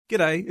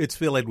G'day, it's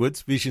Phil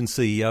Edwards, Vision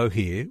CEO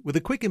here, with a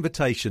quick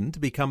invitation to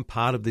become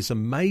part of this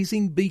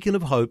amazing beacon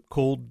of hope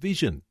called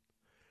Vision.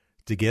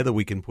 Together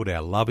we can put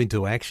our love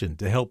into action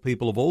to help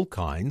people of all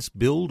kinds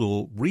build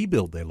or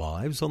rebuild their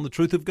lives on the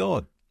truth of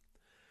God.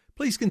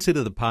 Please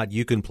consider the part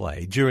you can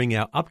play during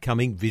our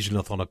upcoming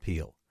Visionathon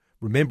appeal,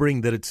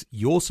 remembering that it's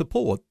your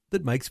support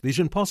that makes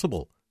Vision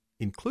possible,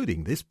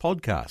 including this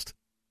podcast.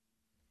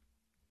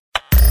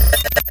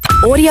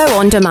 Audio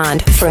on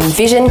demand from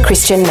Vision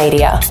Christian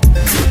Media.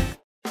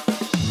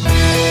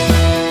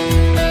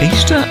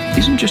 Easter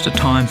isn't just a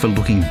time for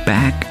looking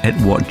back at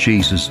what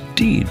Jesus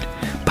did,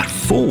 but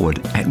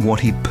forward at what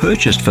he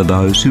purchased for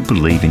those who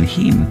believe in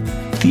him.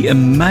 The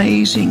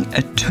amazing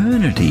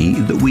eternity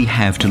that we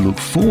have to look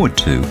forward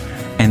to,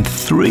 and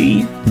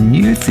 3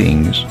 new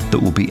things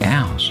that will be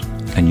ours: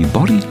 a new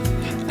body,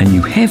 a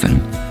new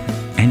heaven,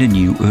 and a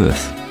new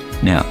earth.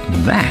 Now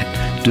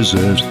that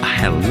deserves a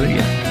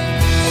hallelujah.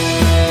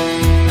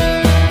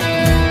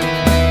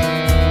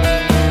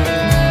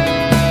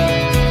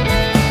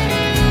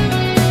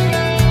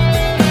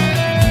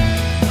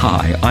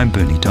 Hi, I'm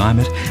Bernie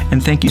Diamond,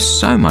 and thank you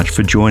so much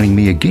for joining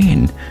me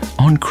again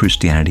on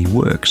Christianity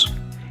Works.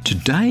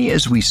 Today,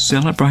 as we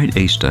celebrate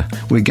Easter,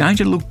 we're going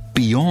to look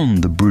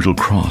beyond the brutal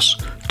cross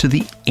to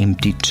the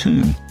empty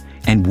tomb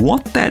and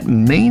what that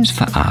means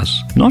for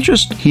us, not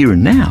just here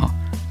and now,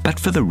 but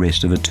for the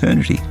rest of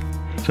eternity.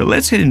 So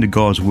let's head into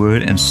God's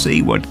Word and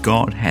see what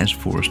God has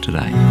for us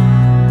today.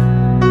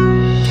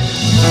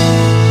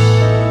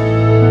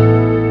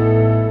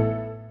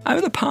 Over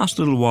the past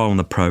little while on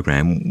the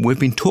program, we've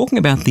been talking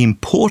about the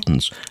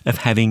importance of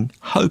having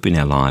hope in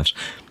our lives.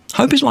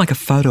 Hope is like a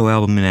photo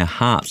album in our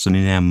hearts and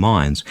in our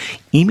minds,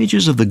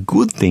 images of the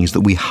good things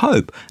that we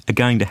hope are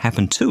going to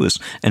happen to us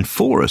and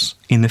for us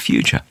in the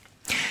future.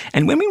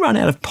 And when we run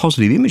out of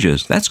positive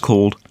images, that's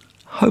called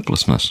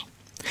hopelessness.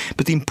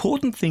 But the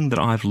important thing that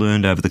I've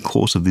learned over the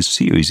course of this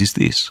series is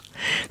this,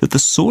 that the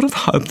sort of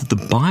hope that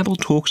the Bible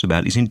talks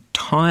about is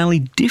entirely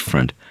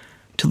different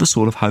to the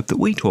sort of hope that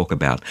we talk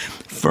about.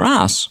 For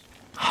us,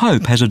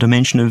 hope has a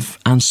dimension of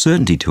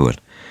uncertainty to it.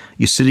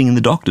 You're sitting in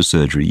the doctor's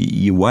surgery,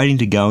 you're waiting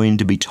to go in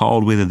to be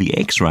told whether the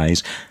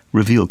x-rays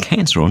reveal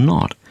cancer or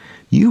not.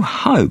 You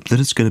hope that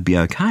it's going to be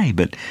okay,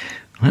 but,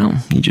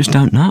 well, you just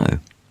don't know.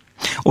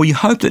 Or you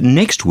hope that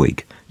next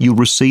week you'll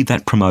receive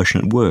that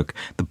promotion at work.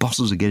 The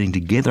bosses are getting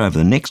together over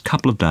the next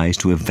couple of days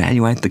to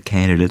evaluate the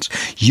candidates.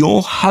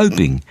 You're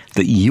hoping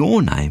that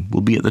your name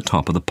will be at the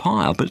top of the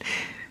pile, but,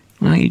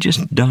 well, you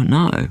just don't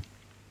know.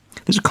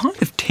 There's a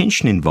kind of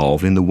tension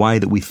involved in the way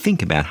that we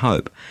think about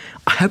hope.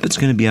 I hope it's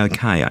going to be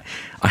okay.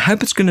 I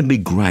hope it's going to be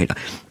great.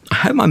 I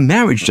hope my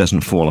marriage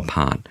doesn't fall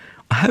apart.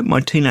 I hope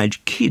my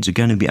teenage kids are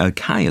going to be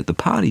okay at the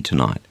party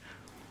tonight.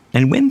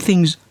 And when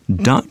things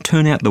don't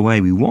turn out the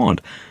way we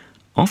want,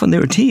 often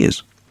there are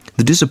tears.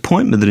 The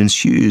disappointment that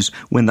ensues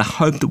when the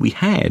hope that we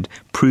had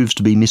proves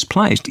to be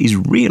misplaced is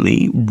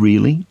really,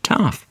 really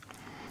tough.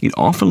 It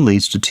often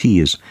leads to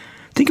tears.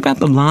 Think about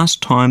the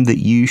last time that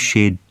you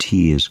shed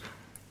tears.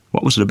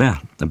 What was it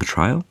about? A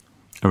betrayal?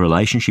 A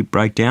relationship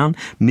breakdown?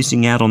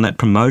 Missing out on that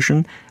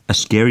promotion? A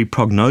scary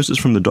prognosis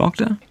from the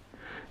doctor?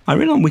 I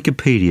read on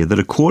Wikipedia that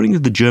according to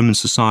the German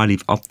Society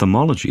of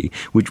Ophthalmology,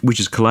 which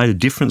has collated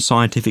different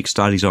scientific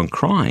studies on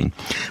crying,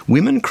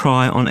 women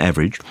cry on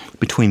average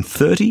between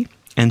 30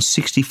 and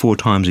 64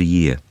 times a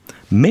year.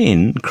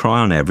 Men cry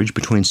on average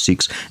between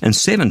 6 and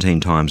 17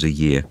 times a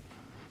year.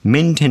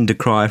 Men tend to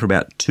cry for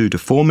about 2 to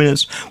 4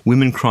 minutes.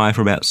 Women cry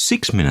for about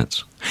 6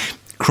 minutes.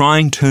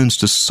 Crying turns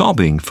to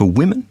sobbing for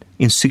women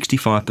in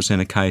 65%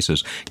 of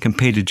cases,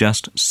 compared to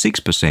just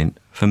 6%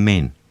 for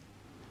men.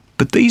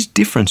 But these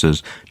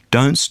differences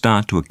don't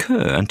start to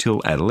occur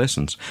until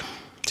adolescence.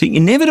 See,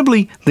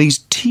 inevitably, these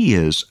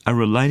tears are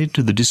related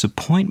to the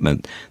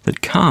disappointment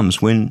that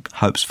comes when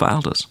hope's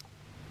failed us.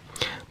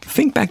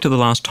 Think back to the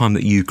last time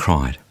that you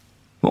cried.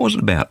 What was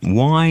it about?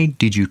 Why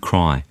did you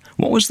cry?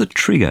 What was the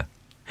trigger?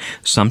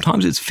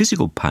 Sometimes it's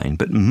physical pain,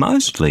 but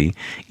mostly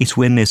it's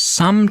when there's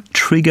some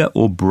trigger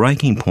or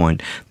breaking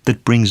point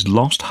that brings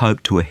lost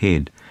hope to a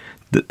head.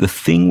 That the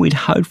thing we'd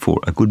hoped for,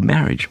 a good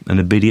marriage,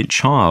 an obedient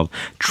child,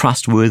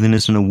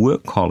 trustworthiness in a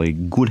work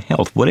colleague, good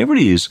health, whatever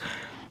it is,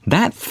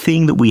 that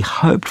thing that we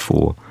hoped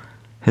for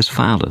has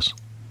failed us.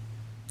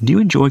 Do you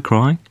enjoy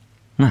crying?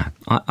 No,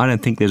 I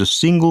don't think there's a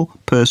single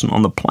person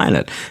on the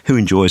planet who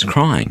enjoys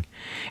crying.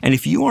 And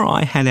if you or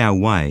I had our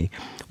way,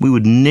 we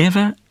would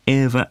never,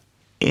 ever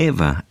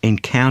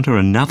encounter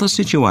another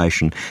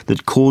situation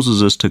that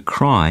causes us to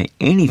cry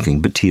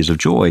anything but tears of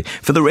joy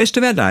for the rest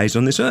of our days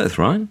on this earth,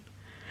 right?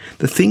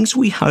 The things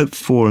we hope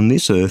for on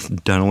this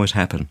earth don't always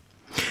happen.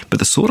 But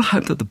the sort of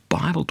hope that the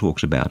Bible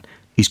talks about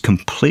is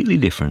completely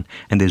different,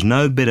 and there's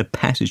no better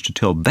passage to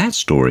tell that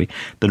story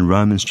than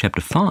Romans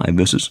chapter 5,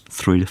 verses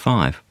 3 to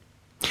 5.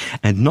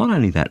 And not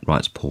only that,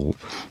 writes Paul,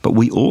 but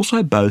we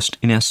also boast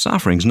in our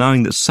sufferings,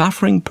 knowing that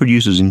suffering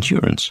produces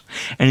endurance,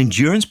 and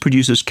endurance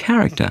produces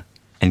character,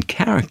 and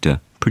character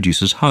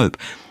produces hope.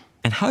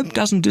 And hope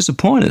doesn't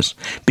disappoint us,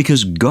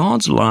 because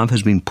God's love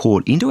has been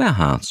poured into our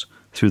hearts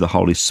through the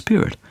Holy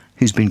Spirit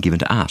who's been given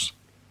to us.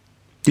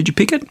 Did you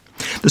pick it?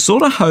 The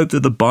sort of hope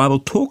that the Bible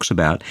talks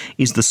about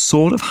is the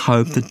sort of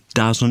hope that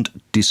doesn't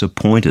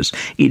disappoint us.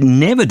 It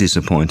never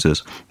disappoints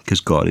us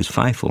because God is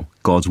faithful.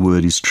 God's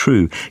word is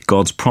true.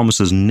 God's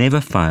promises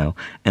never fail.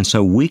 And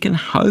so we can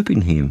hope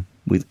in him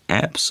with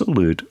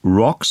absolute,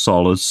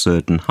 rock-solid,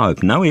 certain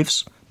hope. No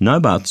ifs, no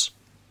buts,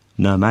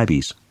 no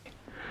maybes.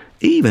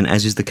 Even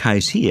as is the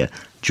case here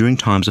during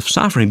times of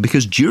suffering,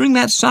 because during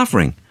that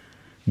suffering,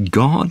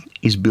 God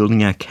is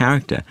building our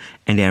character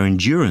and our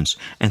endurance,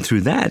 and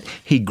through that,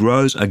 he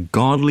grows a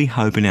godly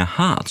hope in our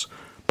hearts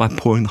by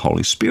pouring the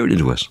Holy Spirit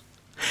into us.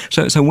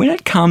 So when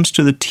it comes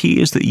to the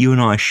tears that you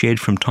and I shed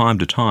from time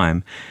to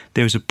time,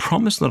 there is a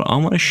promise that I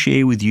want to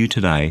share with you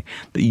today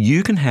that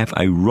you can have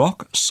a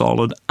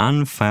rock-solid,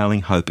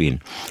 unfailing hope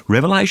in.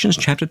 Revelations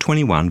chapter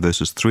 21,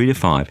 verses 3 to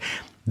 5.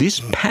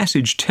 This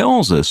passage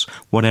tells us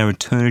what our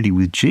eternity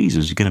with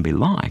Jesus is going to be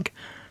like.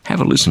 Have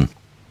a listen.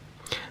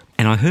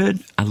 And I heard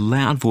a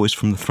loud voice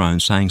from the throne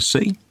saying,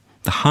 "See,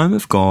 the home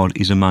of God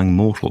is among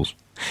mortals.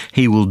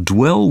 He will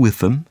dwell with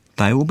them,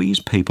 they will be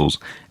his peoples,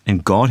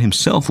 and God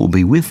himself will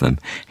be with them.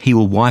 He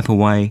will wipe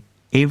away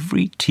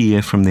every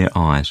tear from their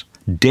eyes.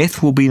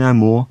 Death will be no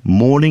more,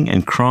 mourning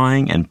and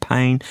crying and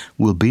pain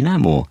will be no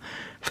more,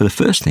 for the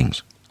first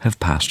things have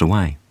passed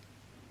away."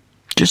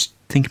 Just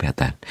think about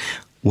that.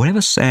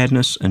 Whatever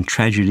sadness and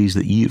tragedies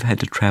that you've had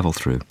to travel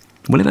through,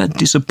 whatever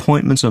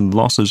disappointments and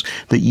losses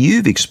that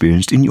you've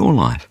experienced in your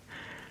life,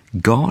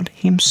 God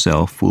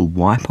himself will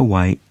wipe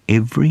away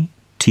every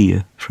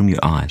tear from your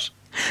eyes.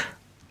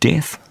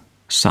 Death,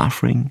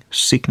 suffering,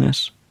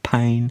 sickness,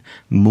 pain,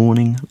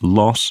 mourning,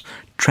 loss,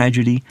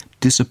 tragedy,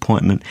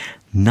 disappointment,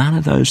 none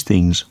of those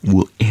things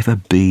will ever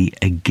be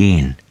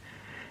again,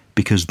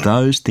 because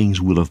those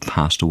things will have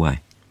passed away.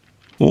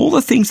 All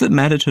the things that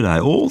matter today,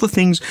 all the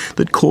things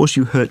that cause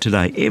you hurt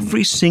today,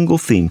 every single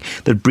thing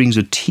that brings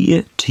a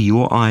tear to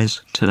your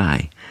eyes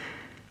today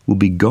will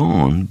be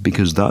gone,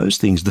 because those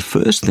things, the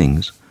first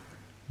things,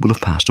 will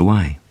have passed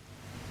away.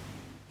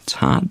 It's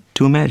hard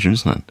to imagine,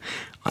 isn't it?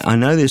 I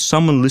know there's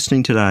someone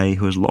listening today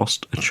who has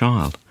lost a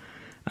child,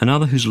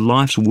 another whose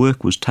life's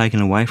work was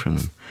taken away from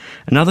them,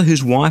 another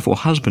whose wife or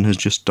husband has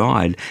just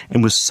died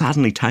and was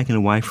suddenly taken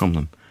away from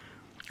them.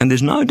 And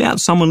there's no doubt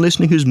someone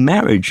listening whose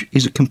marriage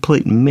is a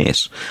complete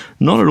mess,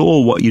 not at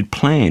all what you'd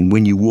planned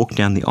when you walked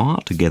down the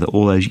aisle together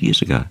all those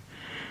years ago.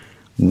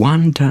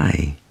 One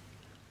day,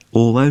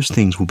 all those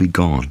things will be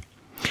gone.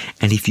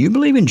 And if you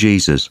believe in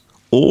Jesus,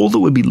 all that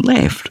will be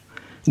left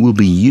will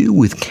be you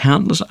with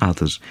countless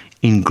others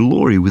in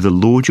glory with the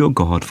Lord your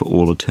God for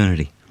all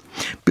eternity.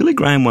 Billy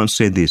Graham once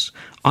said this,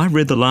 "I've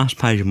read the last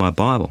page of my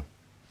Bible.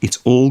 It's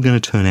all going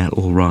to turn out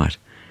all right."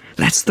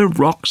 That's the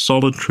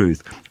rock-solid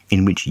truth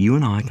in which you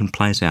and I can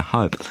place our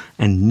hope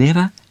and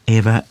never,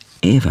 ever,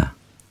 ever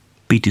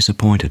be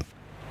disappointed.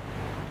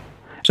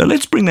 So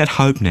let's bring that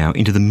hope now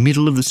into the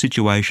middle of the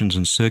situations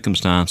and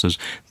circumstances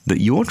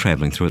that you're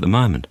travelling through at the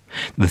moment.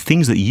 The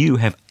things that you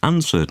have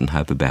uncertain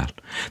hope about.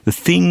 The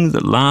thing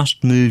that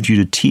last moved you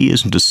to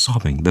tears and to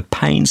sobbing. The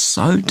pain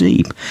so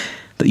deep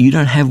that you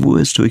don't have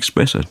words to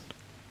express it.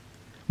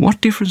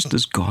 What difference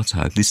does God's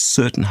hope, this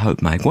certain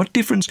hope, make? What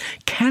difference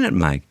can it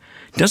make?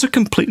 Does it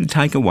completely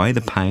take away the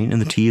pain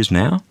and the tears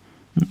now?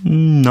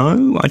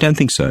 No, I don't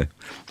think so.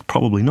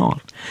 Probably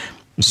not.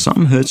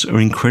 Some hurts are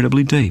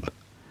incredibly deep.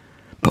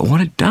 But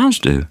what it does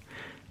do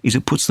is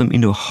it puts them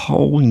into a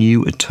whole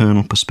new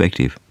eternal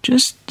perspective.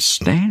 Just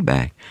stand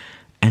back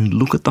and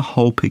look at the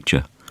whole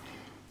picture.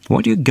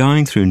 What you're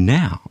going through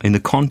now in the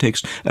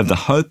context of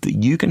the hope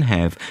that you can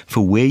have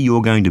for where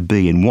you're going to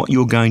be and what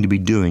you're going to be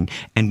doing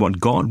and what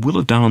God will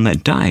have done on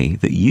that day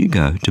that you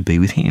go to be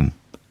with him.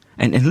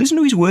 And listen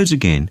to his words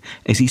again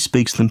as he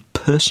speaks them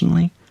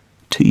personally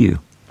to you.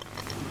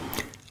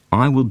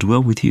 "I will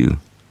dwell with you.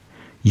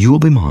 You will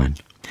be mine.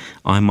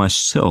 I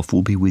myself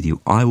will be with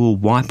you. I will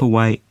wipe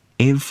away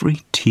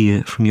every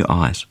tear from your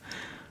eyes.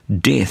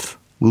 Death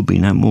will be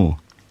no more.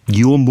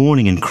 Your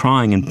mourning and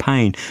crying and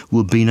pain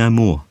will be no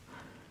more.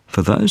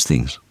 For those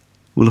things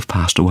will have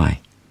passed away."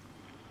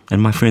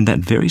 And my friend, that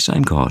very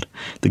same God,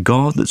 the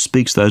God that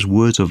speaks those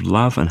words of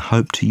love and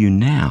hope to you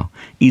now,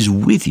 is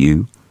with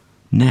you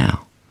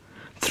now.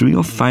 Through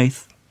your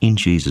faith in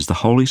Jesus, the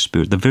Holy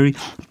Spirit, the very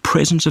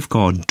presence of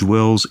God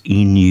dwells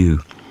in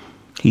you.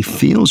 He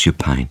feels your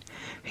pain.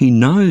 He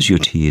knows your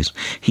tears.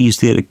 He is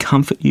there to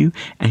comfort you,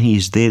 and he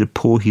is there to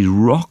pour his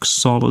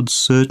rock-solid,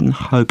 certain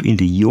hope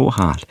into your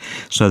heart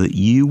so that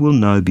you will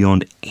know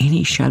beyond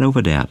any shadow of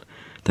a doubt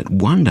that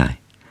one day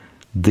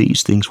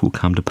these things will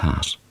come to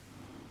pass.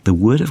 The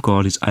Word of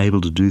God is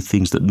able to do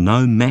things that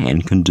no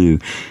man can do.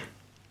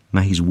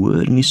 May his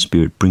Word and his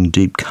Spirit bring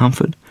deep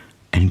comfort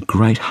and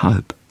great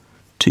hope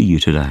to you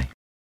today.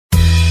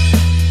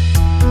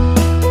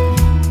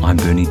 I'm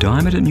Bernie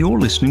Diamond and you're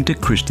listening to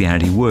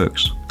Christianity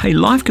Works. Hey,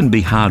 life can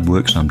be hard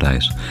work some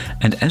days,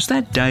 and as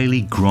that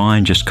daily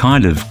grind just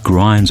kind of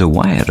grinds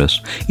away at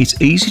us,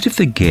 it's easy to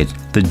forget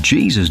that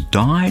Jesus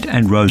died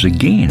and rose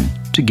again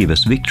to give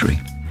us victory.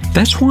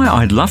 That's why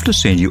I'd love to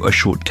send you a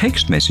short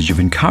text message of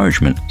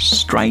encouragement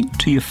straight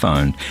to your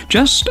phone,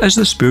 just as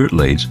the Spirit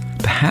leads,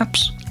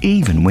 perhaps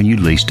even when you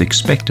least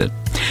expect it.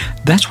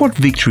 That's what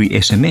Victory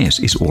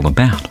SMS is all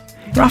about.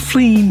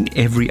 Roughly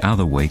every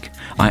other week,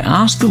 I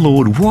ask the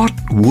Lord, what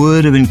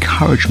word of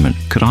encouragement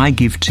could I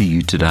give to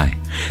you today?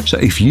 So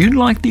if you'd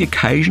like the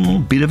occasional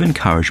bit of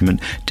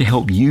encouragement to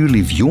help you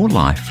live your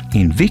life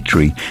in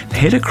victory,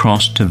 head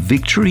across to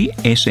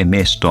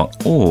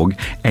victorysms.org,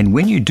 and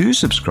when you do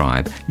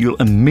subscribe, you'll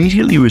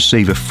immediately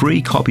receive a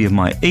free copy of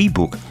my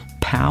ebook,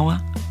 Power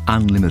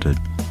Unlimited.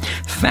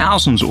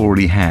 Thousands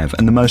already have,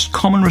 and the most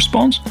common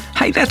response,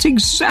 hey, that's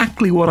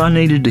exactly what I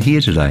needed to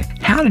hear today.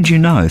 How did you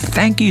know?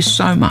 Thank you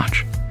so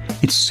much.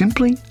 It's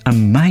simply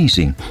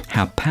amazing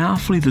how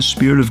powerfully the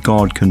Spirit of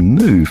God can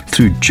move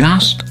through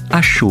just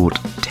a short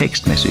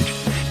text message.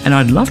 And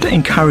I'd love to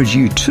encourage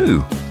you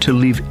too to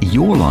live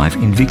your life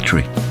in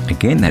victory.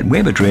 Again, that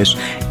web address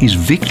is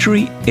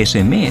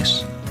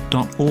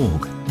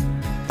victorysms.org.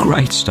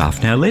 Great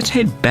stuff. Now let's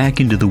head back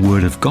into the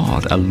Word of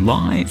God,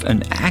 alive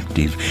and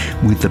active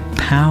with the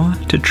power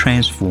to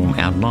transform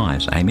our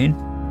lives. Amen.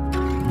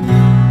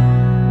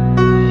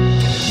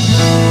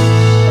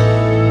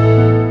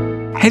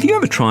 Have you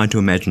ever tried to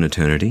imagine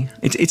eternity?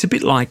 It's a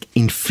bit like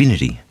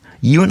infinity.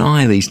 You and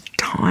I are these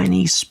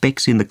tiny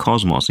specks in the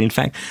cosmos. In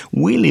fact,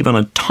 we live on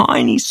a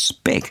tiny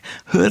speck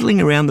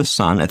hurtling around the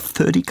sun at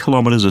 30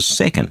 kilometres a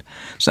second.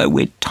 So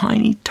we're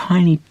tiny,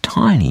 tiny,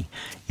 tiny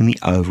in the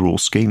overall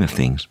scheme of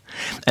things.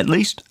 At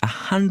least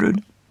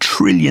 100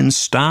 trillion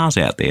stars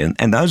out there,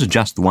 and those are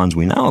just the ones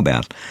we know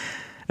about.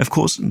 Of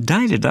course,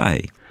 day to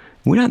day,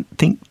 we don't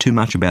think too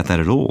much about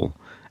that at all.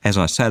 As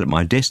I sat at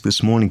my desk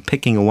this morning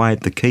pecking away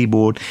at the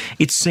keyboard,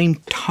 it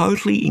seemed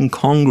totally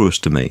incongruous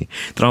to me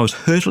that I was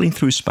hurtling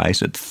through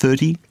space at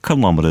 30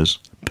 kilometres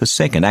per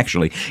second.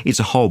 Actually, it's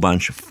a whole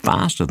bunch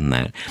faster than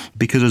that,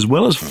 because as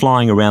well as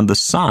flying around the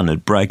sun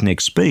at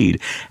breakneck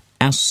speed,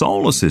 our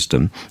solar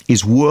system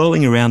is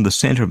whirling around the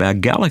centre of our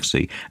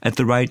galaxy at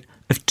the rate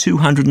of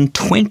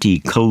 220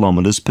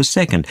 kilometres per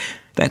second.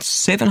 That's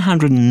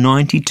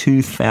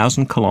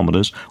 792,000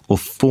 kilometres or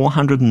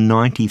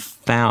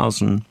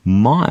 490,000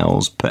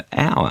 miles per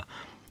hour.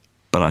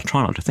 But I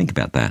try not to think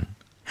about that.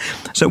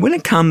 So when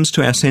it comes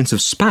to our sense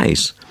of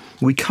space,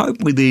 we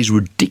cope with these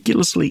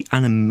ridiculously,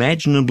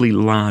 unimaginably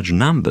large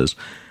numbers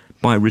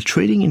by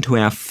retreating into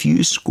our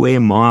few square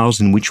miles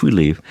in which we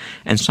live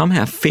and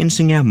somehow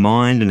fencing our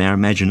mind and our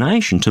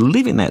imagination to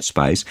live in that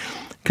space,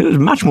 because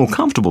it's much more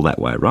comfortable that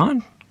way,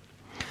 right?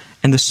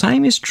 And the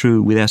same is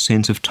true with our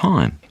sense of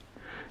time.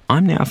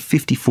 I'm now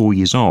 54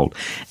 years old,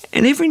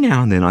 and every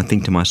now and then I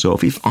think to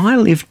myself, if I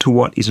live to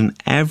what is an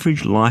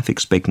average life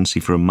expectancy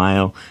for a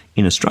male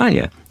in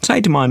Australia,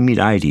 say to my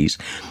mid-80s,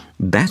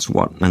 that's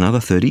what, another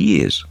 30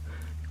 years.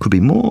 Could be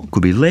more,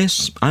 could be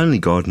less, only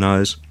God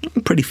knows.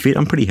 I'm pretty fit,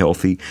 I'm pretty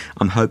healthy.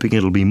 I'm hoping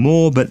it'll be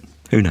more, but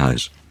who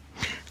knows?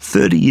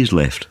 30 years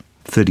left.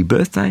 30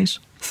 birthdays,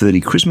 30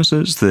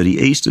 Christmases, 30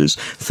 Easters,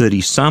 30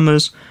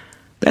 summers.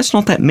 That's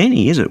not that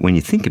many, is it, when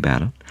you think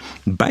about it?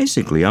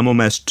 Basically, I'm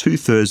almost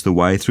 2/3 the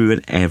way through an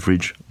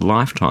average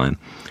lifetime.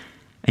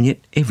 And yet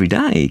every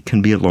day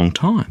can be a long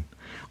time.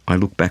 I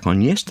look back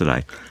on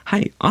yesterday.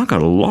 Hey, I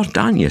got a lot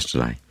done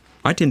yesterday.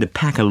 I tend to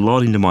pack a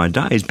lot into my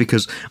days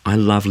because I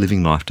love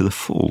living life to the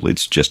full.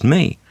 It's just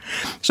me.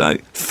 So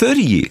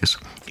 30 years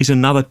is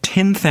another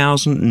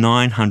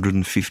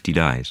 10,950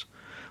 days.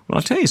 Well,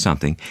 I'll tell you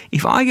something.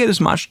 If I get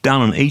as much done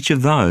on each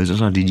of those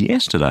as I did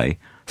yesterday,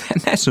 then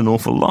that's an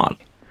awful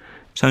lot.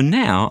 So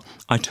now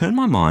I turn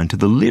my mind to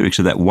the lyrics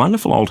of that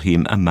wonderful old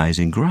hymn,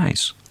 Amazing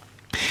Grace.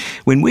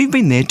 When we've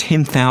been there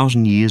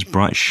 10,000 years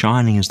bright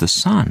shining as the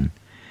sun,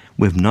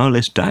 we've no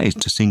less days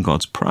to sing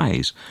God's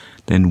praise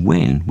than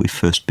when we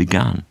first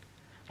begun.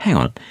 Hang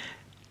on,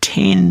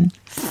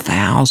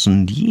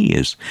 10,000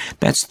 years.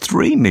 That's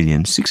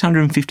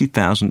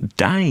 3,650,000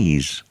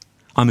 days.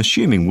 I'm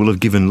assuming we'll have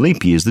given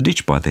leap years the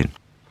ditch by then.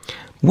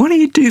 What do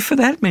you do for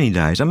that many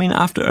days? I mean,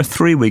 after a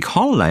 3-week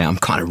holiday, I'm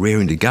kind of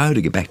raring to go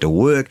to get back to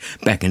work,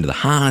 back into the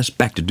harness,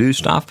 back to do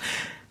stuff.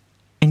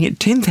 And yet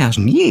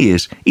 10,000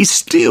 years is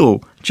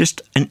still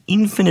just an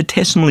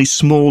infinitesimally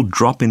small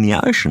drop in the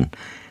ocean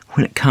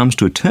when it comes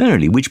to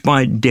eternity, which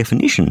by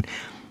definition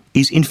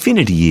is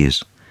infinity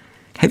years.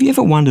 Have you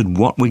ever wondered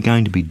what we're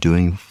going to be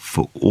doing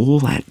for all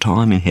that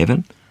time in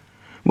heaven?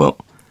 Well,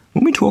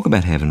 when we talk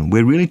about heaven,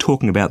 we're really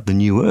talking about the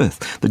new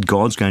earth that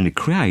God's going to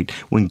create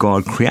when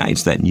God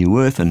creates that new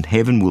earth, and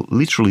heaven will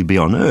literally be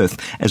on earth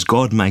as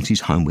God makes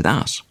his home with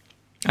us.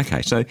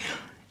 Okay, so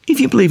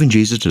if you believe in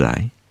Jesus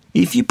today,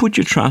 if you put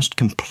your trust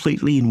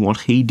completely in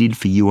what he did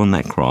for you on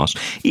that cross,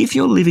 if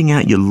you're living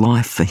out your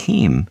life for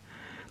him,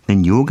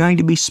 then you're going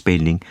to be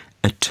spending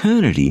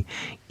eternity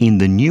in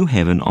the new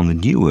heaven on the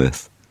new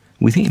earth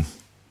with him.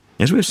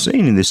 As we've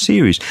seen in this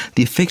series,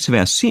 the effects of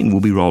our sin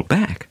will be rolled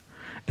back.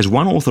 As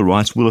one author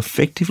writes, we'll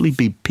effectively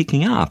be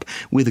picking up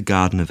where the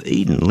Garden of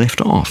Eden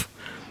left off.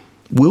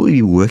 Will we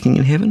be working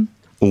in heaven,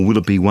 or will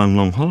it be one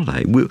long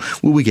holiday? Will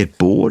we get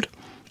bored?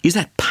 Is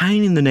that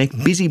pain in the neck,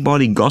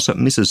 busybody gossip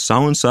Mrs.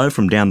 So-and-so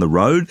from down the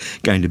road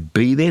going to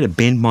be there to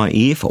bend my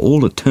ear for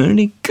all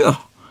eternity? God,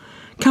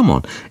 Come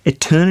on,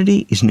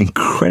 eternity is an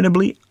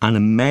incredibly,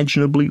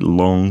 unimaginably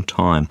long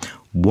time.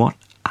 What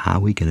are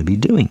we going to be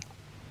doing?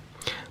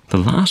 The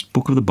last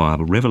book of the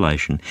Bible,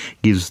 Revelation,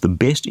 gives the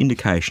best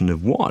indication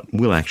of what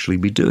we'll actually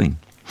be doing.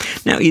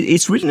 Now,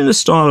 it's written in a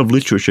style of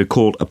literature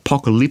called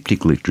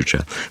apocalyptic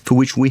literature, for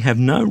which we have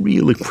no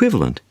real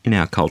equivalent in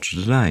our culture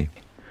today.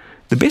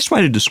 The best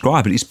way to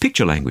describe it is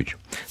picture language.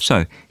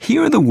 So,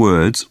 here are the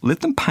words, let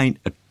them paint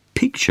a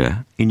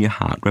picture in your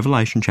heart.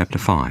 Revelation chapter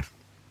 5.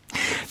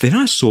 Then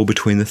I saw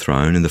between the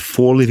throne and the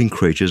 4 living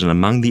creatures and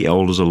among the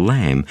elders a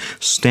lamb,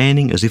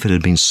 standing as if it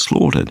had been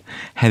slaughtered,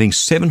 having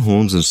 7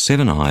 horns and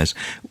 7 eyes,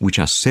 which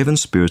are 7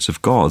 spirits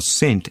of God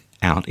sent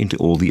out into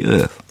all the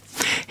earth.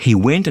 He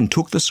went and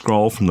took the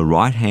scroll from the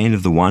right hand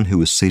of the one who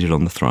was seated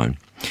on the throne.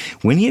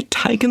 When he had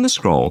taken the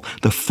scroll,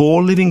 the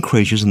 4 living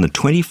creatures and the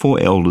 24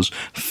 elders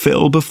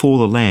fell before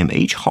the Lamb,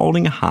 each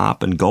holding a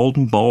harp and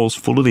golden bowls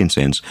full of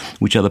incense,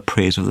 which are the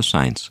prayers of the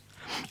saints.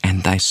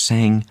 And they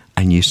sang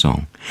a new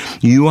song.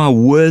 You are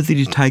worthy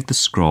to take the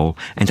scroll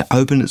and to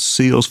open its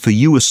seals, for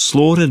you were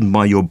slaughtered and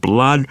by your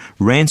blood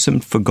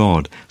ransomed for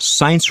God,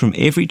 saints from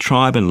every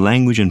tribe and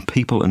language and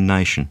people and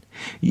nation.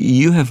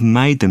 You have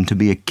made them to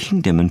be a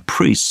kingdom and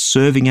priests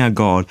serving our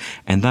God,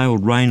 and they will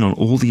reign on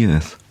all the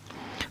earth.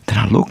 Then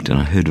I looked and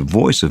I heard a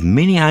voice of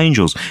many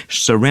angels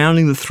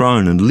surrounding the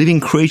throne and living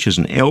creatures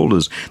and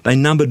elders. They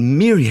numbered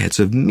myriads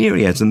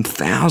and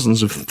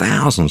thousands of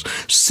thousands,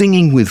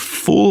 singing with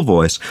full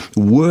voice,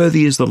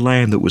 worthy is the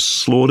Lamb that was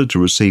slaughtered to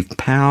receive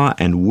power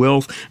and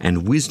wealth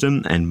and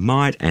wisdom and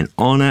might and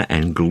honour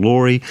and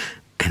glory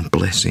and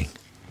blessing.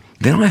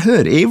 Then I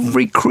heard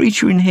every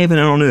creature in heaven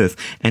and on earth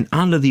and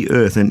under the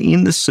earth and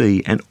in the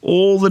sea and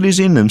all that is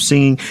in them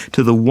singing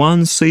to the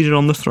one seated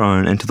on the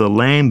throne and to the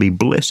Lamb be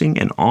blessing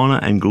and honour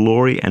and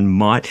glory and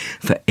might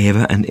for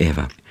ever and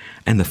ever.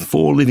 And the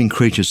 4 living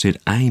creatures said,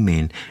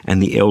 Amen,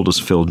 and the elders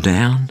fell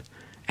down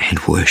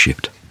and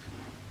worshipped.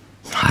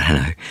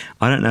 I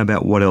don't know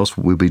about what else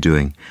we'll be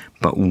doing,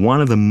 but one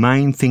of the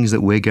main things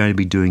that we're going to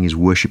be doing is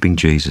worshipping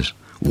Jesus.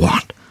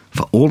 What?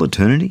 For all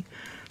eternity?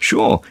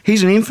 Sure,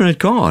 he's an infinite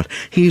God.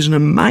 He is an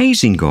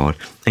amazing God.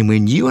 And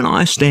when you and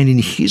I stand in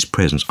his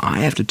presence, I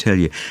have to tell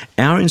you,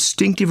 our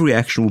instinctive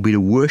reaction will be to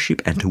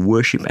worship and to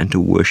worship and to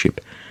worship.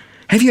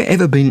 Have you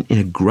ever been in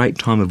a great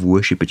time of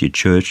worship at your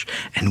church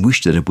and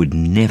wished that it would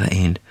never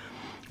end?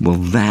 Well,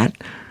 that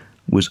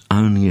was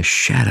only a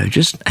shadow,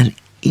 just an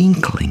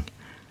inkling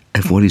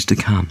of what is to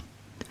come.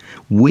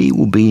 We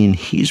will be in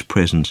his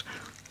presence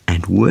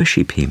and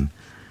worship him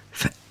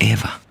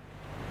forever.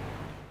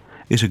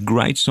 There's a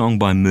great song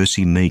by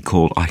Mercy Me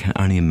called I Can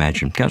Only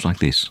Imagine. It goes like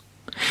this.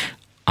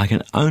 I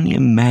can only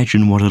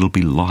imagine what it'll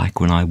be like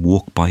when I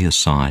walk by your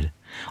side.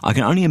 I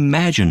can only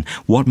imagine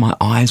what my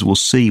eyes will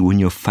see when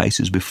your face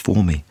is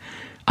before me.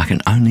 I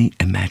can only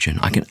imagine.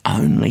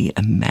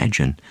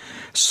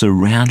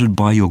 Surrounded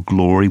by your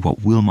glory,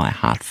 what will my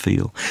heart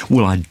feel?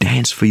 Will I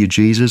dance for you,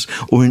 Jesus,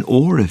 or in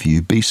awe of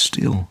you be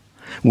still?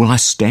 Will I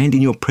stand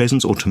in your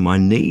presence, or to my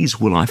knees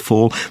will I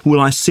fall? Will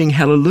I sing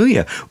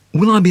hallelujah?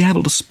 Will I be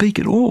able to speak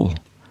at all?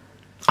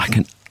 I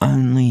can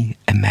only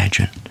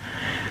imagine.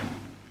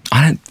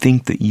 I don't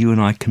think that you and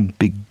I can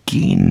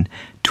begin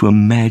to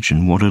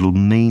imagine what it'll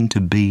mean to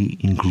be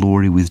in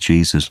glory with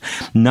Jesus,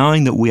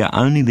 knowing that we are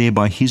only there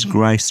by his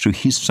grace through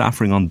his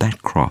suffering on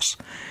that cross.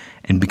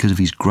 And because of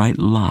his great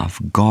love,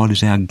 God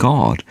is our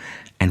God,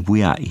 and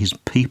we are his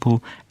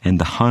people, and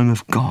the home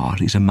of God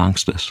is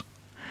amongst us.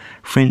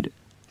 Friend,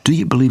 do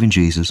you believe in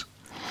Jesus?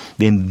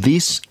 Then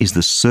this is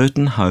the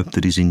certain hope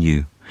that is in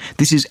you.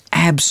 This is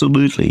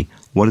absolutely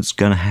what is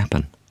going to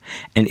happen.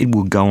 And it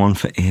will go on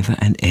forever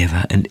and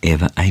ever and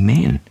ever.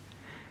 Amen.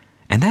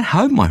 And that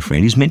hope, my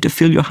friend, is meant to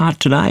fill your heart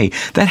today.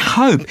 That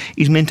hope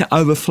is meant to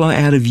overflow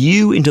out of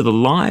you into the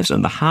lives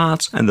and the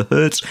hearts and the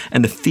hurts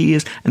and the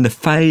fears and the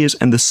failures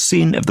and the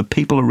sin of the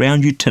people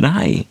around you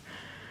today.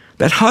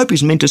 That hope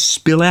is meant to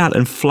spill out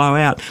and flow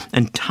out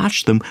and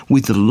touch them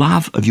with the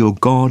love of your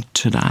God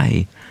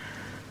today.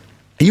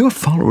 Are you a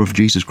follower of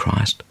Jesus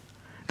Christ?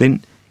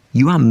 Then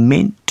you are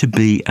meant to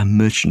be a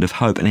merchant of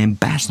hope, an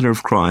ambassador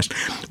of Christ.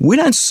 We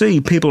don't see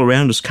people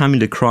around us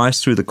coming to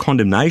Christ through the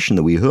condemnation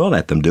that we hurl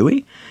at them, do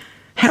we?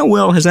 How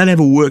well has that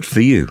ever worked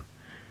for you?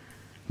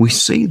 We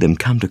see them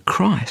come to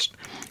Christ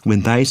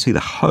when they see the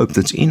hope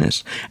that's in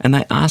us, and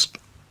they ask,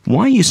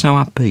 why are you so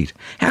upbeat?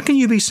 How can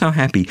you be so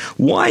happy?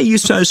 Why are you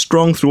so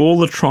strong through all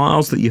the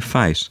trials that you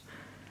face?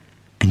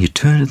 And you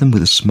turn to them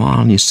with a smile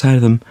and you say to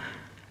them,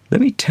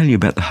 let me tell you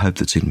about the hope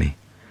that's in me.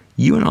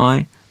 You and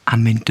I are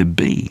meant to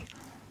be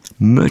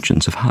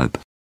merchants of hope.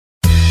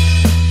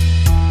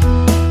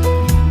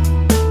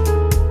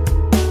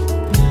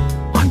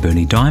 I'm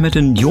Bernie Diamond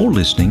and you're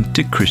listening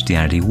to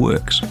Christianity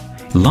Works.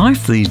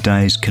 Life these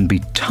days can be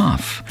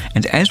tough,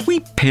 and as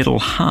we pedal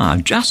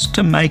hard just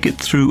to make it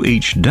through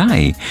each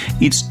day,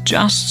 it's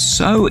just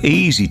so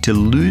easy to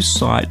lose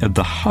sight of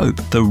the hope,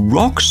 the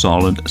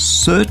rock-solid,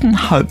 certain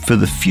hope for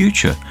the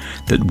future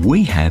that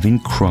we have in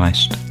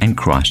Christ and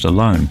Christ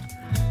alone.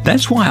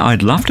 That's why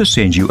I'd love to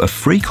send you a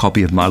free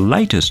copy of my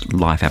latest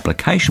life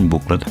application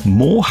booklet,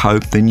 More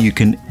Hope Than You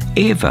Can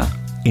Ever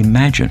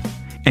imagine.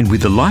 And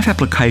with the life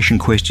application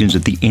questions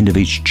at the end of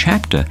each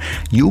chapter,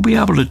 you'll be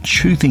able to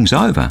chew things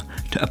over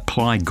to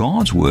apply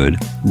God's Word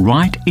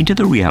right into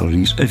the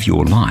realities of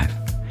your life.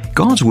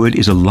 God's Word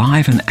is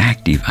alive and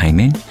active,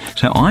 amen?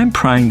 So I'm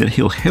praying that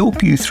He'll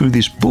help you through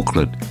this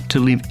booklet to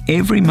live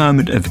every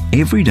moment of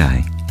every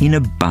day in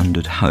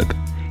abundant hope.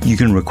 You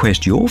can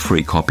request your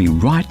free copy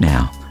right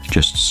now.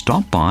 Just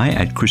stop by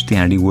at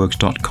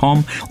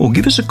christianityworks.com or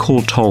give us a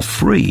call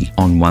toll-free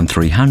on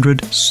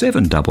 1300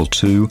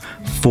 722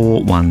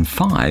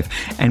 415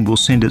 and we'll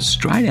send it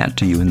straight out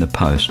to you in the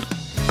post.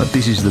 But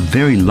this is the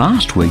very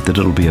last week that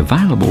it'll be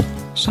available,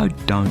 so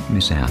don't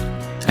miss out.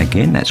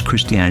 Again, that's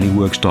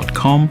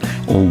christianityworks.com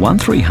or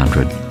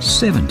 1300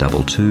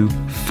 722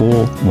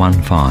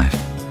 415.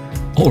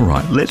 All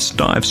right, let's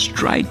dive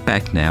straight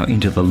back now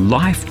into the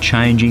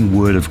life-changing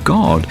Word of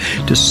God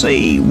to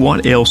see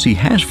what else He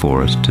has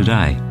for us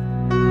today.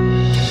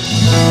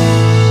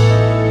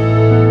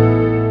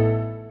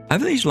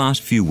 Over these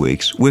last few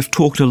weeks, we've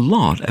talked a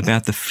lot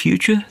about the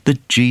future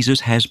that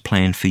Jesus has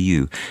planned for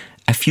you,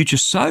 a future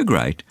so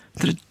great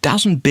that it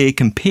doesn't bear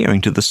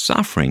comparing to the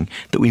suffering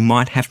that we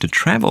might have to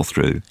travel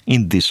through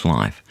in this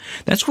life.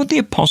 That's what the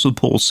Apostle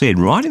Paul said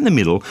right in the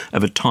middle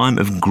of a time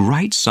of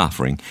great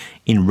suffering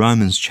in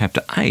Romans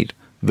chapter 8,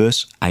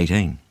 verse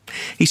 18.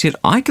 He said,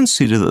 "I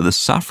consider that the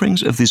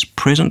sufferings of this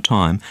present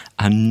time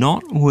are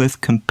not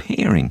worth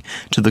comparing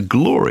to the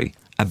glory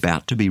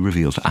about to be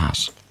revealed to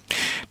us."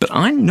 But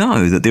I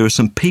know that there are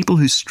some people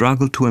who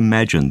struggle to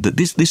imagine that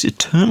this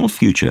eternal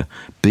future,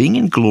 being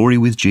in glory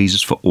with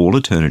Jesus for all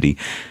eternity,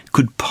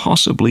 could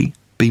possibly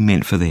be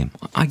meant for them.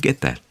 I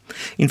get that.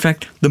 In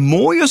fact, the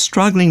more you're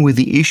struggling with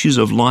the issues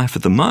of life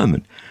at the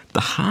moment,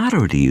 the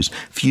harder it is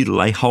for you to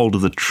lay hold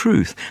of the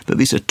truth that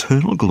this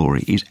eternal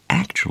glory is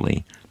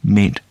actually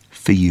meant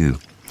for you.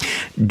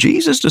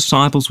 Jesus'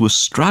 disciples were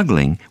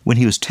struggling when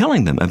He was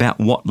telling them about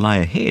what lay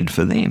ahead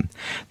for them.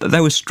 That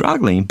they were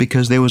struggling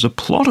because there was a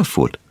plot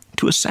afoot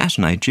to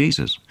assassinate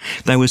Jesus.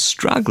 They were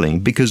struggling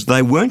because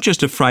they weren't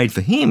just afraid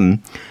for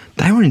Him,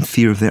 they were in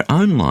fear of their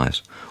own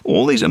lives.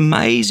 All these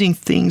amazing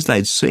things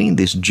they'd seen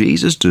this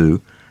Jesus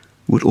do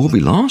would all be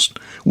lost.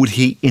 Would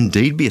He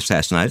indeed be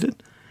assassinated?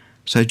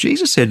 So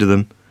Jesus said to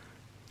them,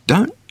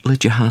 "Don't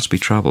let your hearts be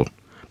troubled.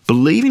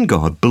 Believe in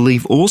God,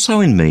 believe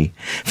also in me.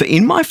 For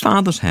in my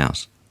Father's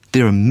house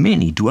there are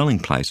many dwelling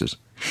places.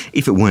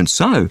 If it weren't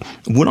so,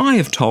 would I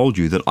have told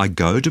you that I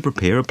go to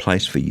prepare a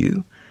place for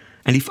you?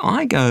 And if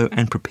I go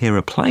and prepare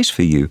a place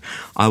for you,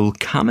 I will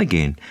come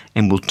again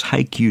and will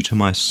take you to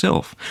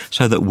myself,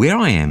 so that where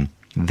I am,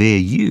 there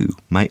you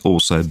may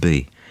also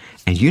be.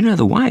 And you know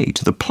the way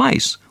to the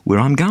place where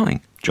I'm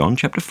going." John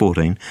chapter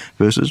 14,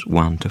 verses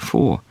 1 to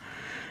 4.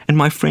 And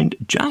my friend,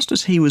 just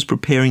as He was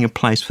preparing a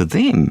place for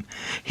them,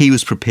 He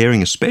was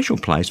preparing a special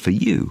place for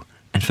you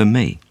and for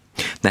me.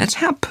 That's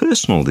how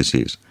personal this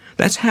is.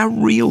 That's how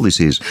real this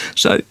is.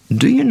 So,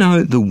 do you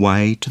know the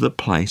way to the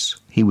place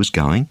He was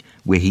going,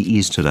 where He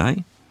is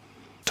today?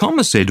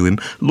 Thomas said to Him,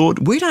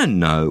 "Lord, we don't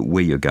know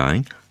where you're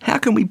going. How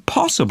can we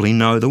possibly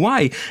know the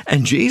way?"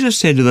 And Jesus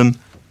said to them,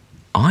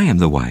 "I am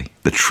the way,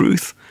 the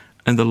truth,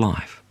 and the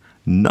life.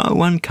 No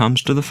one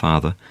comes to the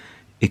Father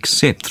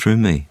except through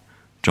me."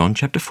 John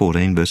chapter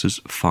 14, verses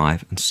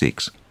 5 and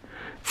 6.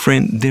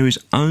 Friend, there is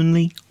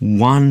only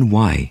one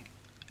way,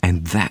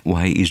 and that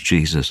way is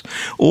Jesus.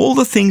 All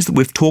the things that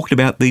we've talked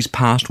about these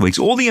past weeks,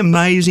 all the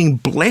amazing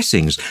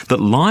blessings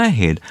that lie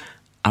ahead,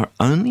 are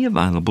only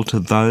available to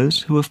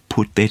those who have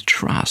put their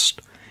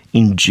trust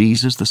in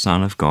Jesus, the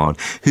Son of God,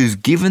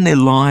 who've given their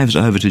lives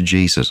over to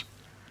Jesus.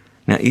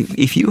 Now,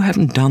 if you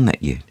haven't done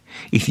that yet,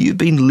 if you've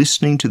been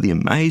listening to the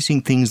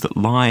amazing things that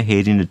lie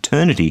ahead in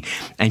eternity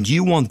and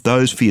you want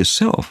those for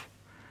yourself,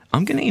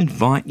 I'm going to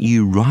invite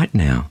you right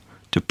now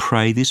to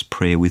pray this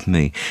prayer with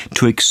me,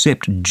 to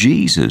accept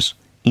Jesus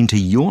into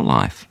your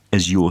life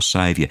as your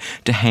Saviour,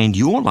 to hand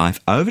your life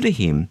over to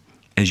Him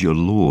as your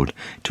Lord,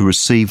 to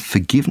receive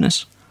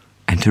forgiveness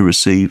and to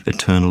receive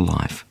eternal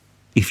life.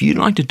 If you'd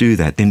like to do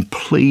that, then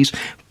please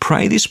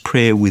pray this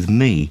prayer with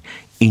me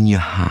in your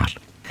heart.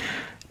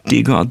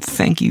 Dear God,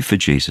 thank you for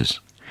Jesus.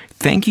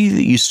 Thank you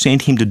that you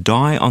sent Him to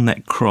die on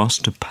that cross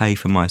to pay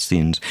for my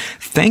sins.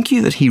 Thank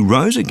you that He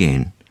rose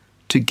again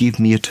to give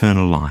me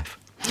eternal life.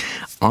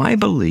 I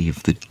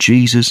believe that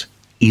Jesus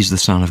is the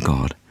Son of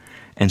God,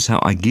 and so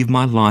I give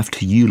my life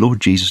to you, Lord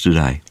Jesus,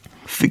 today.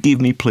 Forgive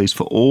me, please,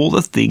 for all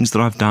the things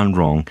that I've done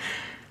wrong.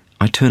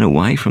 I turn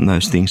away from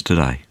those things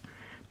today.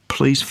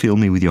 Please fill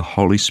me with your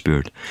Holy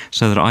Spirit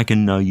so that I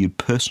can know you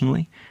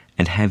personally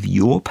and have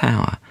your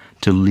power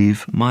to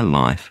live my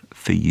life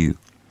for you.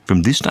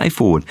 From this day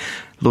forward,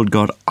 Lord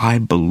God, I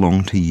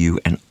belong to you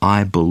and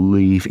I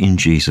believe in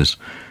Jesus.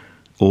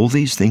 All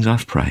these things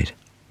I've prayed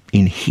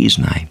in His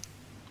name.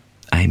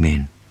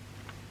 Amen.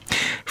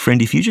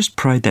 Friend, if you just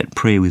prayed that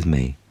prayer with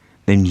me,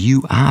 then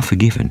you are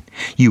forgiven.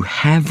 You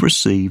have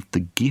received the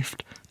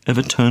gift of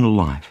eternal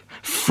life,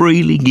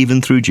 freely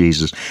given through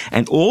Jesus.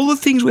 And all the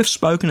things we've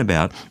spoken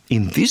about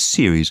in this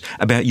series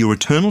about your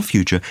eternal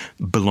future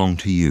belong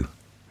to you.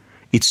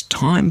 It's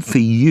time for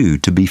you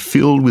to be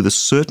filled with a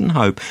certain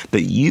hope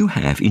that you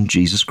have in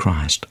Jesus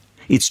Christ.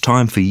 It's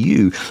time for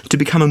you to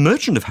become a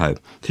merchant of hope,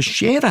 to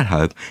share that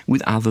hope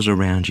with others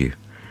around you.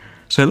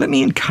 So let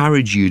me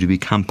encourage you to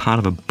become part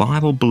of a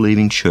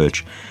Bible-believing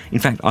church. In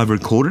fact, I've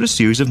recorded a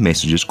series of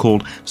messages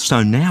called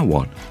So Now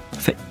What?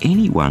 For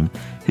anyone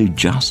who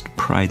just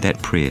prayed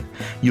that prayer.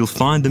 You'll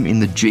find them in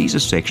the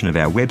Jesus section of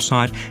our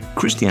website,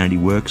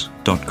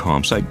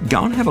 ChristianityWorks.com. So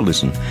go and have a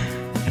listen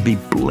and be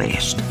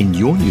blessed in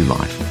your new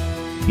life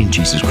in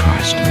Jesus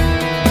Christ.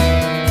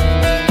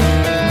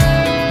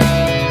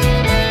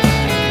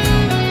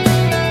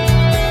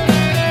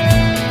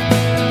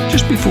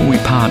 Just before we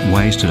part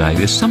ways today,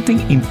 there's something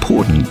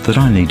important that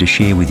I need to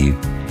share with you.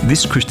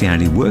 This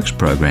Christianity Works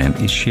program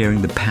is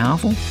sharing the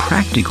powerful,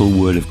 practical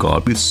Word of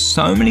God with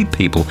so many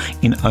people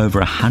in over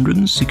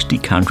 160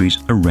 countries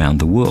around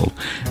the world.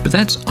 But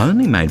that's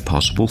only made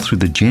possible through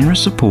the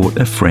generous support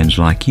of friends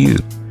like you.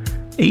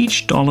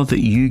 Each dollar that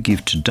you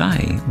give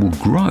today will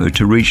grow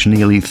to reach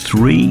nearly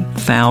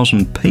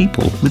 3,000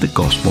 people with a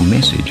gospel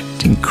message.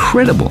 It's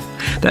incredible.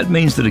 That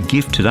means that a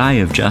gift today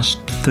of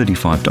just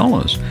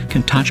 $35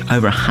 can touch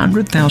over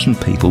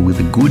 100,000 people with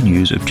the good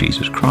news of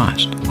Jesus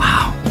Christ.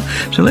 Wow.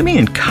 So let me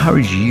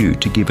encourage you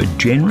to give a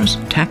generous,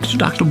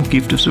 tax-deductible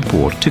gift of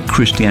support to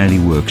Christianity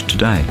Works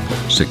today.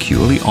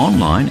 Securely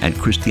online at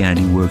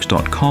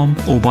ChristianityWorks.com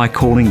or by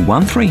calling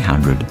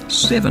 1300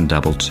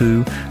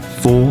 722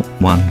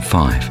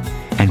 415.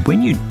 And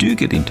when you do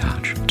get in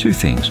touch, two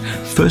things.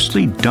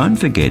 Firstly, don't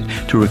forget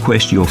to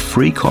request your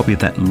free copy of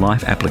that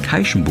life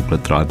application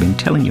booklet that I've been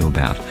telling you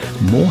about.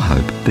 More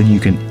hope than you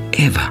can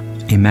ever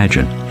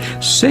imagine.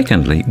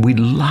 Secondly, we'd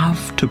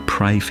love to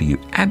pray for you.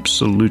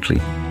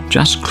 Absolutely.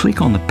 Just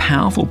click on the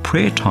powerful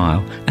prayer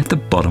tile at the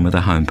bottom of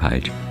the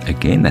homepage.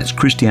 Again, that's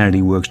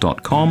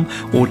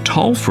ChristianityWorks.com or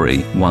toll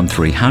free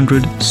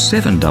 1300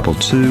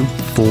 722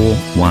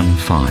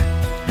 415.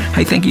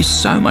 Hey, thank you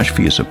so much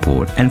for your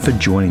support and for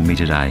joining me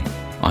today.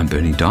 I'm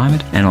Bernie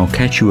Diamond, and I'll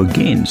catch you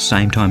again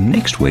same time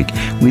next week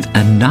with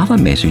another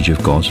message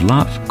of God's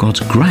love, God's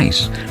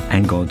grace,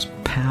 and God's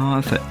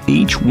power for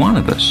each one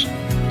of us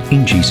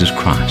in Jesus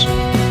Christ.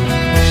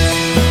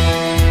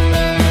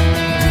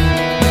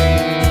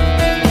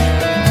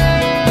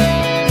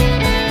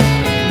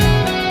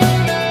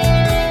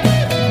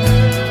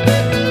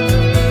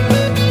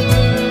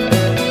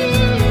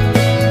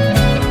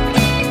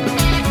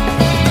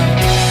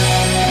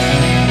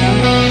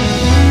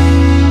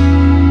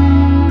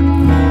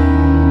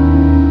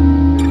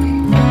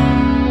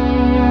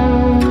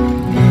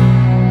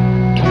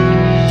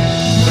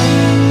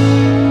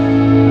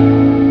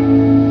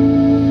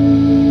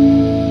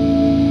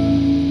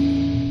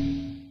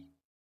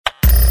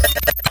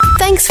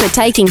 Thanks for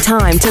taking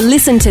time to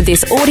listen to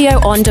this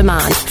audio on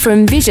demand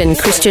from Vision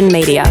Christian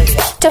Media.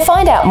 To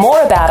find out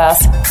more about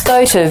us,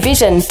 go to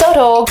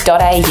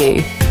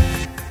vision.org.au.